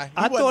even lie.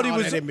 I thought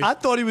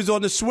he was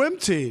on the swim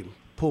team,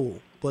 Poole,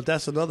 but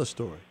that's another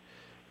story.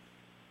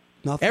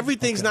 Nothing?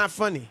 Everything's not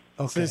funny.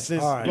 Okay.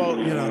 Since all right.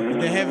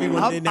 the heavy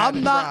one didn't have I'm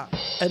to not,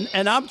 drop.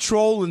 and I'm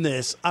trolling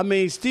this. I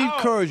mean, Steve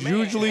Kerr is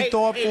usually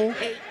thoughtful,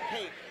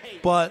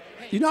 but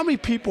you know how many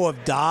people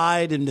have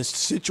died in this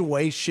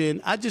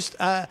situation?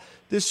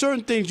 There's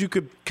certain things you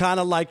could kind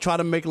of try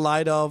to make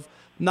light of,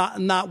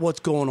 not what's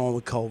going on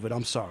with COVID.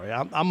 I'm sorry.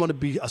 I'm going to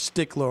be a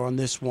stickler on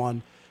this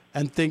one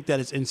and think that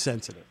it's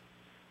insensitive.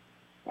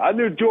 I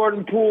knew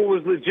Jordan Poole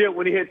was legit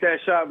when he hit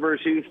that shot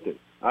versus Houston.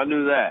 I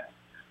knew that.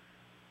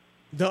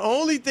 The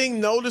only thing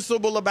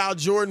noticeable about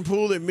Jordan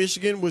Poole at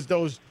Michigan was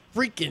those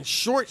freaking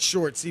short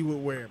shorts he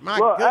would wear. My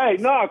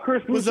goodness.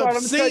 Chris, was I'm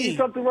going to tell you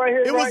something right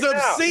here. It was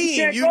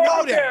obscene. You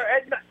know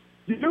that.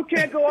 You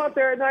can't go out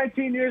there at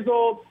 19 years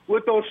old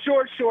with those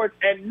short shorts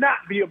and not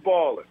be a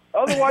baller.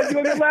 Otherwise, you're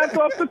going to get laughed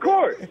off the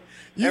court.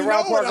 You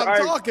know what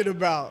I'm talking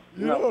about.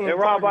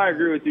 Rob, I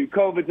agree with you.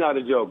 COVID's not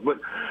a joke. But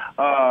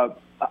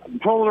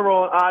trolling and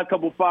rolling, odd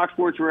couple Fox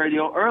Sports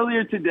Radio.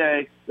 Earlier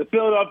today, the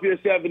Philadelphia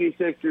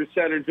 76ers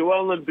center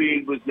Joel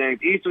Embiid was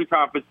named Eastern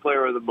Conference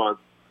Player of the Month.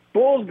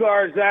 Bulls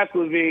guard Zach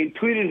LaVine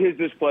tweeted his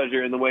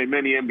displeasure in the way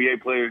many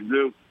NBA players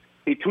do.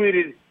 He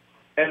tweeted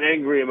an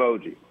angry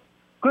emoji.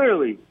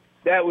 Clearly,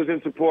 that was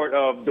in support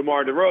of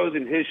DeMar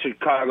DeRozan, his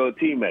Chicago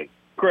teammate.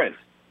 Chris,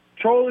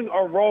 trolling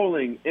or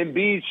rolling,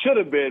 Embiid should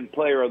have been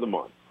Player of the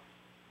Month.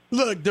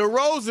 Look,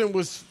 DeRozan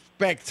was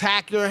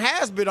spectacular,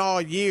 has been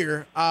all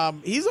year.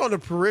 He's on the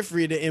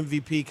periphery of the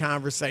MVP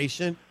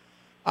conversation.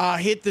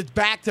 Hit the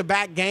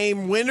back-to-back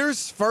game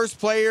winners, first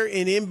player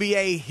in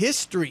NBA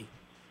history.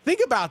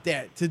 Think about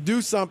that, to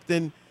do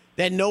something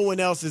that no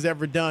one else has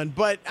ever done.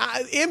 But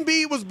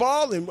Embiid was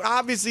balling.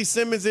 Obviously,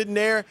 Simmons isn't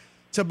there.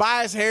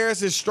 Tobias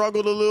Harris has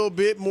struggled a little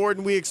bit more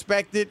than we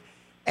expected.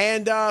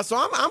 And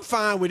so I'm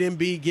fine with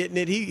Embiid getting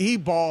it. He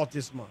balled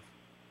this month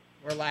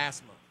or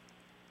last month.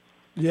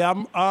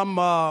 Yeah,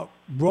 I'm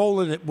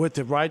rolling it with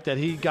it, right, that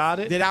he got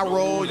it. Did I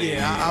roll?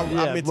 Yeah, I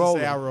meant to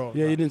say I rolled.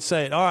 Yeah, you didn't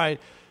say it. All right.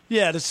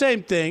 Yeah, the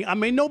same thing. I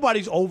mean,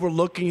 nobody's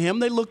overlooking him.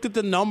 They looked at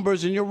the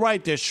numbers, and you're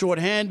right. They're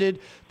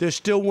shorthanded. They're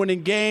still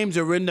winning games.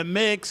 They're in the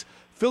mix.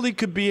 Philly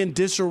could be in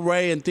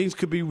disarray, and things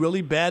could be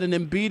really bad, and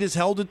Embiid has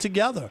held it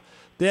together.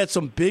 They had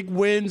some big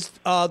wins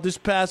this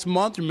past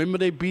month. Remember,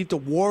 they beat the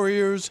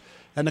Warriors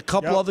and a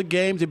couple other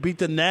games. They beat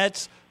the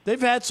Nets.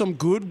 They've had some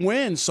good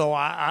wins, so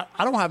I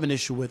don't have an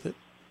issue with it.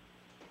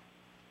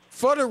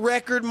 For the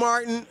record,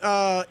 Martin,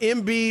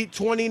 Embiid,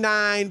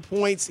 29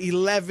 points,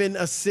 11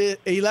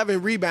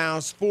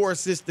 rebounds, 4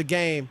 assists a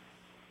game.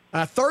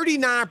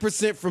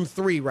 39% from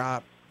 3,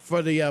 Rob,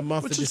 for the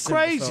month of December. Which is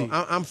crazy.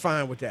 So I'm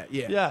fine with that,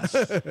 yeah. Yes.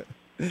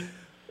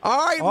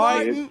 All right,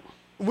 Martin.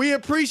 We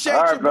appreciate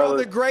you,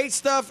 brother. Great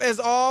stuff as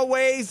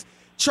always.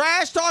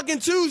 Trash Talking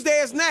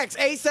Tuesday is next.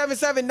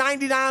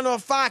 877-99 on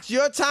Fox.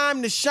 Your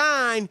time to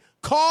shine.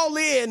 Call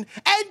in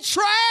and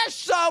trash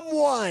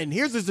someone.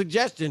 Here's a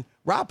suggestion.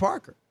 Rob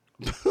Parker.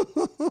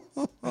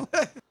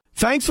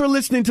 Thanks for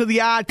listening to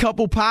the Odd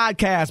Couple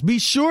podcast. Be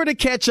sure to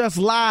catch us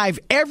live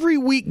every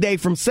weekday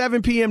from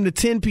 7 p.m. to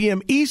 10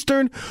 p.m.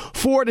 Eastern,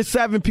 4 to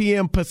 7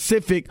 p.m.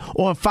 Pacific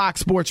on Fox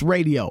Sports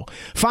Radio.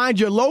 Find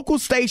your local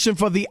station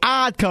for the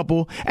Odd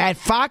Couple at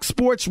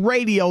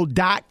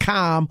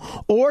foxsportsradio.com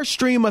or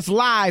stream us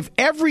live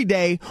every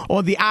day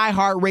on the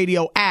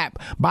iHeartRadio app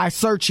by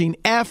searching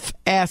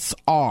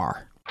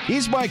FSR.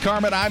 He's Mike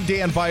Harmon. I'm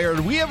Dan Byer.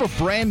 We have a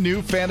brand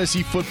new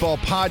fantasy football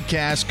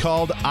podcast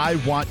called I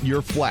Want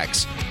Your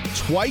Flex.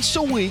 Twice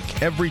a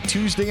week, every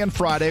Tuesday and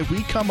Friday,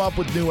 we come up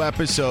with new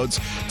episodes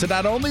to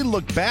not only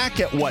look back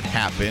at what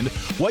happened,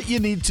 what you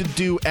need to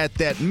do at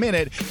that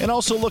minute, and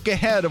also look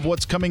ahead of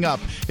what's coming up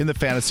in the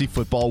fantasy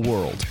football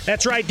world.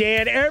 That's right,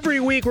 Dan. Every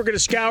week, we're going to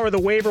scour the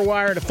waiver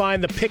wire to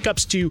find the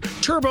pickups to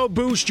turbo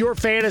boost your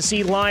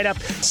fantasy lineup,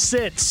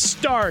 sits,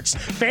 starts,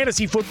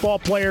 fantasy football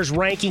players'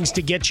 rankings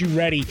to get you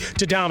ready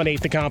to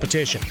dominate the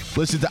competition.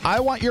 Listen to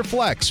I Want Your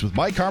Flex with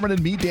Mike Harmon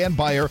and me, Dan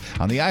Byer,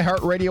 on the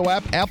iHeartRadio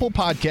app, Apple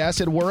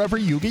Podcasts, and wherever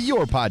you get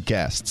your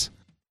podcasts.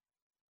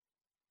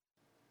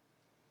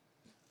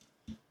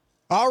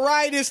 All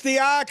right, it's the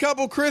Odd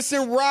Couple, Chris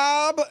and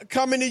Rob,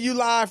 coming to you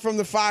live from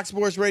the Fox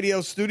Sports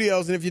Radio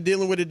studios. And if you're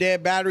dealing with a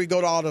dead battery, go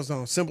to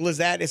AutoZone. Simple as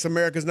that. It's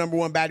America's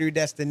 #1 battery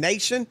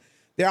destination.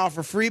 They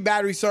offer free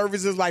battery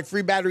services like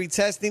free battery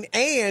testing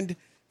and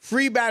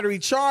free battery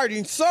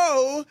charging.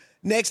 So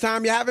next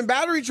time you're having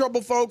battery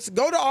trouble, folks,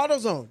 go to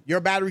AutoZone,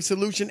 your battery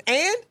solution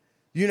and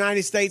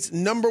United States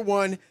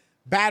 #1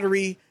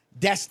 battery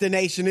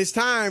destination. It's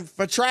time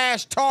for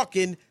Trash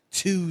Talking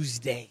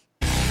Tuesday.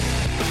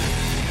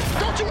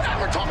 Don't you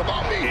ever talk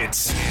about me.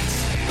 It's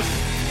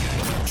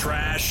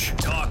Trash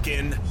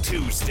Talking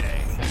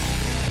Tuesday.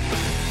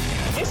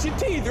 It's your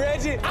teeth,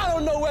 Reggie. I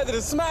don't know whether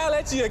to smile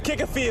at you or kick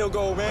a field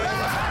goal, man.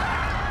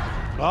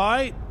 All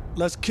right,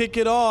 let's kick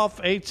it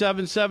off.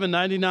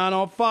 877-99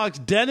 on Fox.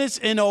 Dennis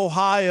in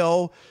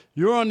Ohio.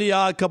 You're on the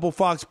Odd Couple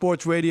Fox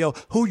Sports Radio.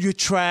 Who you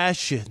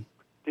trashing?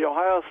 The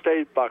Ohio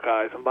State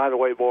Buckeyes. And by the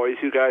way, boys,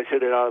 you guys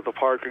hit it out of the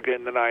park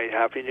again tonight.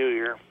 Happy New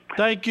Year.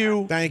 Thank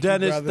you,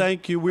 Dennis. Brother.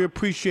 Thank you. We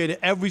appreciate it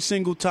every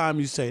single time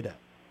you say that.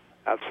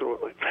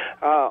 Absolutely.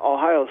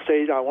 Ohio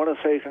State, I want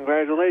to say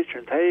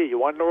congratulations. Hey, you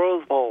won the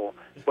Rose Bowl,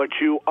 but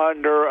you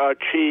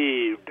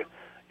underachieved.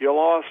 You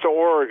lost to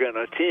Oregon,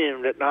 a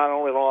team that not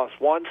only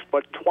lost once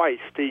but twice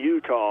to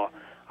Utah.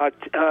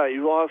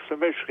 You lost to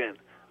Michigan,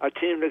 a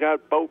team that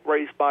got boat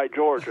raced by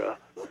Georgia.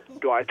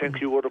 Do I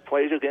think you would have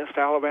played against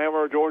Alabama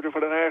or Georgia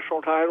for the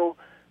national title?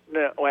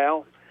 No,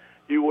 well,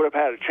 you would have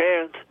had a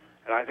chance,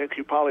 and I think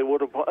you probably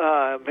would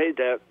have made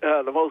that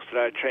the most of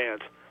that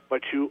chance.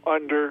 But you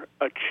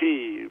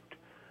underachieved.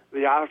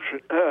 The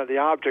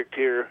object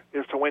here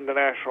is to win the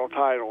national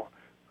title,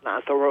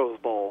 not the Rose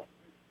Bowl.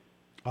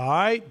 All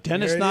right,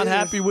 Dennis not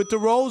happy with the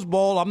Rose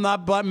Bowl. I'm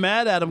not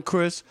mad at him,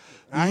 Chris.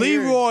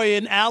 Leroy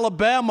in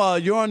Alabama,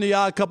 you're on the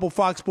Odd Couple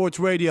Fox Sports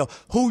Radio.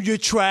 Who you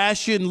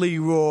trashing,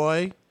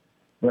 Leroy?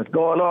 What's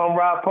going on,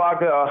 Rob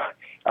Parker?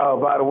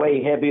 By the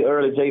way, happy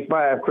early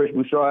J5, Chris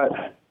Bouchard.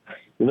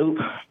 Nope.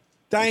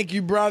 Thank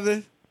you,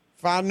 brother.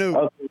 Fanu.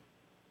 Okay.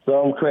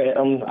 So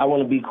I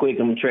want to be quick.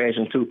 I'm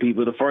trashing two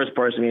people. The first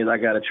person is I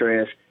got to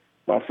trash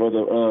my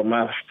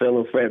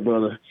fellow frat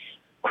brother,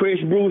 Chris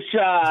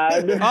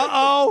Bouchard.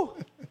 Uh-oh.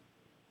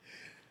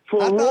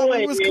 I thought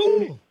he was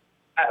cool.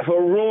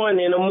 For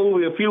ruining a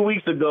movie a few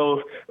weeks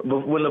ago,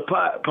 when the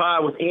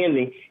pod was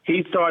ending,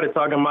 he started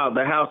talking about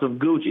the House of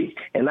Gucci,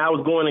 and I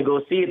was going to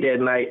go see it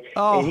that night,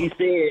 and he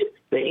said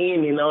the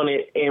ending on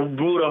it and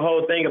blew the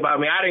whole thing about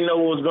me. I didn't know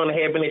what was going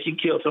to happen, and she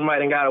killed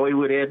somebody and got away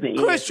with it at the end.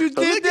 Chris, you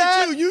did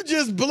that? At you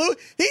just blew it.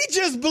 He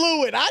just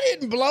blew it. I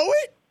didn't blow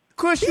it.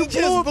 Chris, you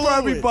blew it for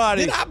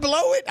everybody. Did I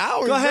blow it? I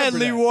don't Go ahead,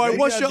 remember Leroy. That.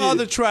 What's your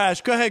other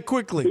trash? Go ahead,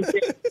 quickly.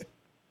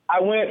 I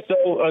went,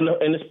 so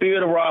in the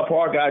spirit of Rob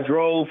Parker, I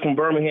drove from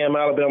Birmingham,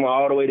 Alabama,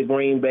 all the way to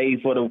Green Bay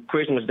for the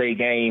Christmas Day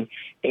game.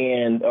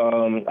 And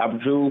I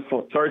drove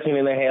for 13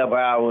 and a half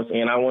hours,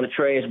 and I want to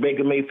trash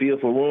Baker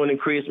Mayfield for ruining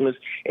Christmas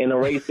and the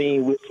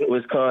Racine,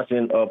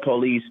 Wisconsin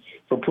police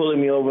for pulling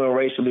me over and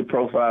racially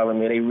profiling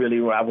me. They really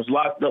were. I was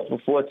locked up for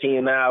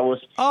 14 hours.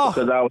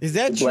 Because I was is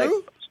that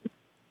true?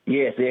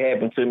 Yes, it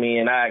happened to me,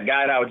 and I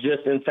got out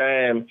just in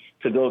time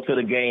to go to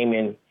the game,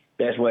 and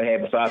that's what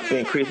happened. So I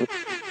spent Christmas.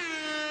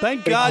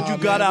 Thank God you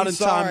got out in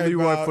time,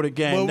 Leroy, for the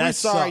game. Well,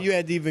 That's we're sorry you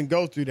had to even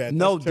go through that.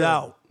 No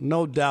doubt.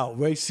 No doubt.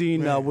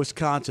 Racine,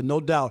 Wisconsin, no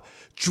doubt.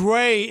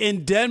 Dre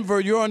in Denver,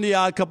 you're on the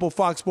Odd Couple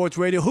Fox Sports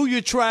Radio. Who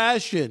you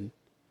trashing?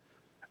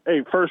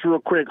 Hey, first, real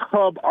quick,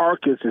 Hub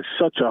Arcus is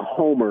such a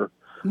homer.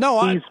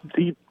 No,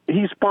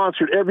 he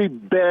sponsored every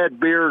bad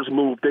Bears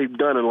move they've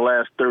done in the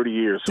last 30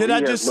 years. So did I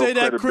just say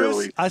that,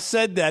 Chris? I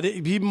said that.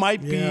 He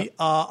might be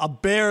a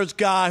Bears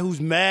guy who's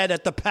mad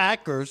at the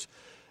Packers.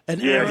 And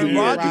Aaron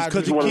Rodgers,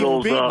 because he one of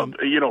those, beating them.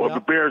 If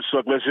the Bears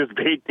suck, let's just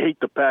hate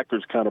the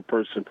Packers kind of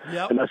person.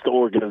 And that's the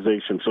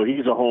organization. So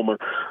he's a homer.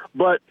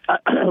 But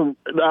I'm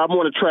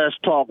going to trash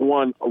talk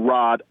one,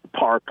 Rod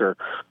Parker.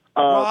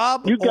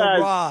 Rob you guys,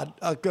 or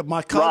Rod?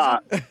 My cousin?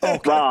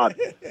 Rod.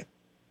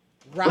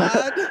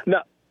 Rod?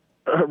 No,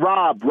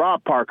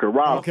 Rob Parker.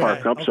 Rob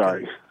Parker. I'm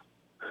sorry.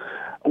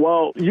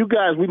 Well, you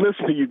guys, we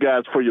listen to you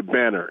guys for your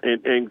banner,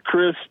 and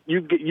Chris,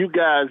 you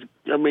guys.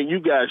 I mean, you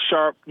guys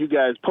sharp. You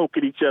guys poke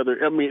at each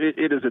other. I mean,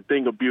 it is a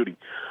thing of beauty.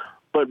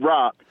 But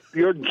Rob,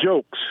 your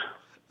jokes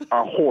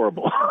are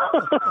horrible.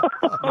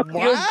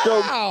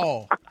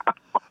 Wow.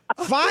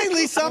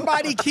 Finally,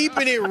 somebody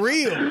keeping it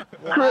real.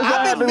 Chris,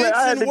 I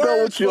had to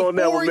go with you on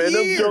that one, man.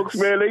 Them jokes,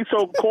 man, they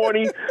so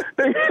corny.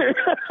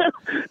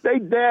 They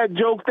dad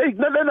jokes.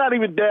 They're not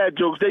even dad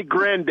jokes. They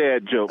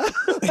granddad jokes.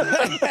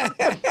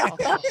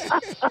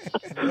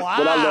 Wow.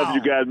 But I love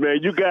you guys, man.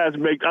 You guys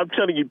I'm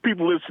telling you,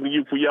 people listen to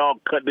you for y'all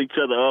cutting each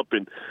other up.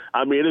 And,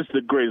 I mean, it's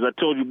the greatest. I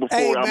told you before,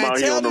 hey, I'm man, out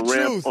here on the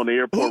ramp, truth. on the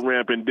airport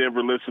ramp in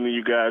Denver listening to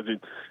you guys.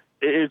 And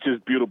it's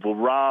just beautiful.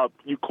 Rob,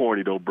 you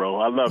corny, though, bro.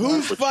 I love you.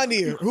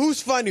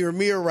 Who's funnier,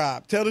 me or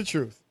Rob? Tell the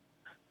truth.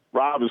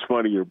 Rob is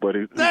funnier, but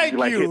he's Thank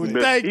like you. He's like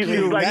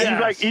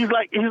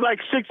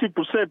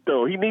 60%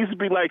 though. He needs to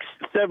be like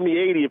 70,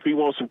 80 if he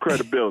wants some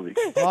credibility.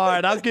 All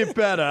right, I'll get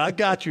better. I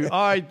got you.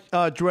 All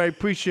right, Dre,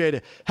 appreciate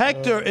it.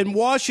 Hector in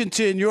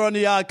Washington, you're on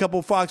the Odd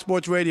Couple Fox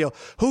Sports Radio.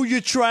 Who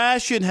you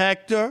trashing,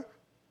 Hector?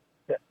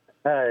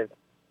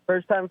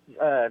 First time,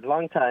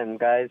 long time,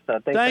 guys. So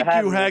thanks Thank for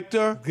having you, me.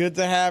 Hector. Good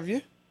to have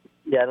you.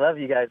 Yeah, love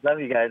you guys.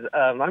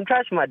 I'm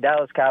trashing my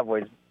Dallas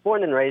Cowboys.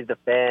 Born and raised a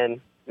fan.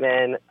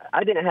 Man,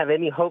 I didn't have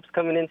any hopes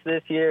coming into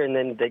this year, and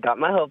then they got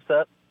my hopes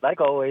up, like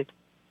always.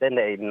 Then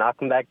they knocked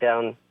them back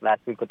down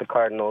last week with the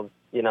Cardinals,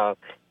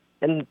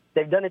 And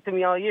they've done it to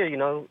me all year,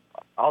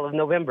 all of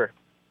November,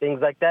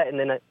 things like that. And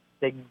then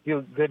they do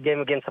a good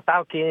game against the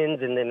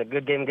Falcons and then a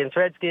good game against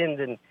Redskins.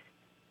 And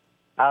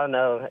I don't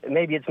know,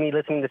 maybe it's me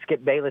listening to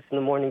Skip Bayless in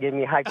the morning getting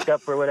me hyped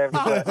up or whatever.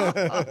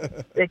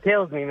 But it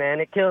kills me, man.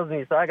 It kills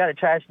me. So I got to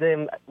trash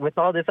them. With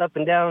all this up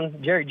and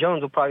down, Jerry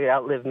Jones will probably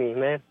outlive me,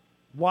 man.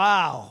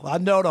 Wow. I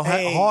know the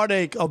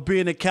heartache of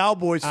being a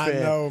Cowboys fan. I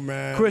know,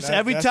 man. Chris,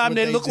 every time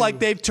they look like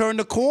they've turned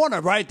the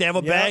corner, right? They have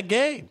a bad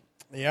game.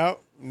 Yep,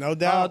 no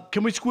doubt.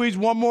 Can we squeeze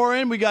one more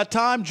in? We got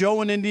time.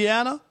 Joe in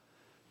Indiana.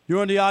 You're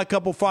on the Odd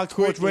Couple Fox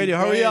Sports Radio.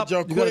 Hurry up.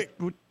 Joe,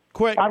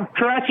 quick. I'm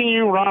trashing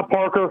you, Rob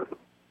Parker.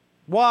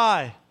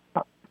 Why?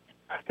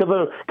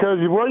 Because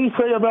what do you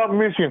say about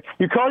Michigan?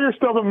 You call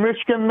yourself a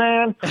Michigan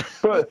man,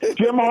 but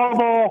Jim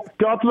Harbaugh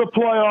got to the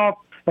playoff,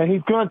 and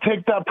he's going to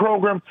take that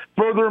program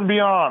further and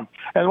beyond.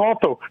 And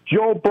also,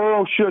 Joe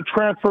Burrow should have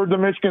transferred to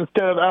Michigan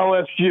instead of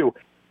LSU.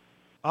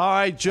 All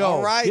right, Joe.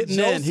 All right, getting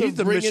Joseph in. He's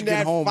the bringing Michigan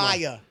that homer.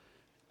 fire.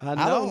 I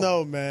don't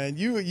know, man.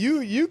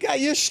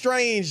 You're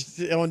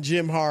strange on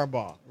Jim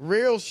Harbaugh.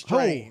 Real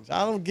strange.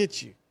 I don't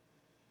get you.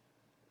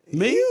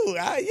 Me?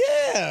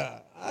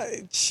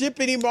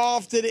 Shipping him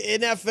off to the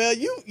NFL.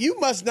 You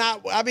must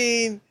not. I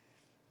mean,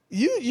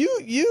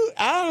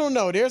 I don't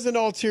know. There's an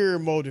ulterior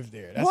motive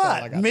there. That's all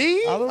I What? got.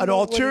 Me? I don't An know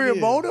what ulterior it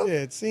is. motive? Yeah,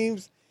 it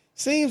seems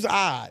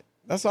odd.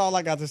 That's all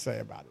I got to say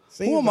about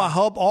it. Who am I,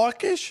 Hub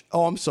Arkish?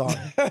 Oh, I'm sorry.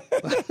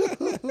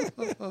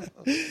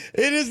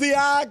 It is the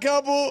Odd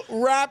Couple.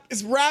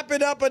 It's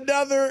wrapping up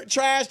another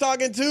Trash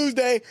Talking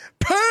Tuesday.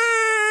 Peace!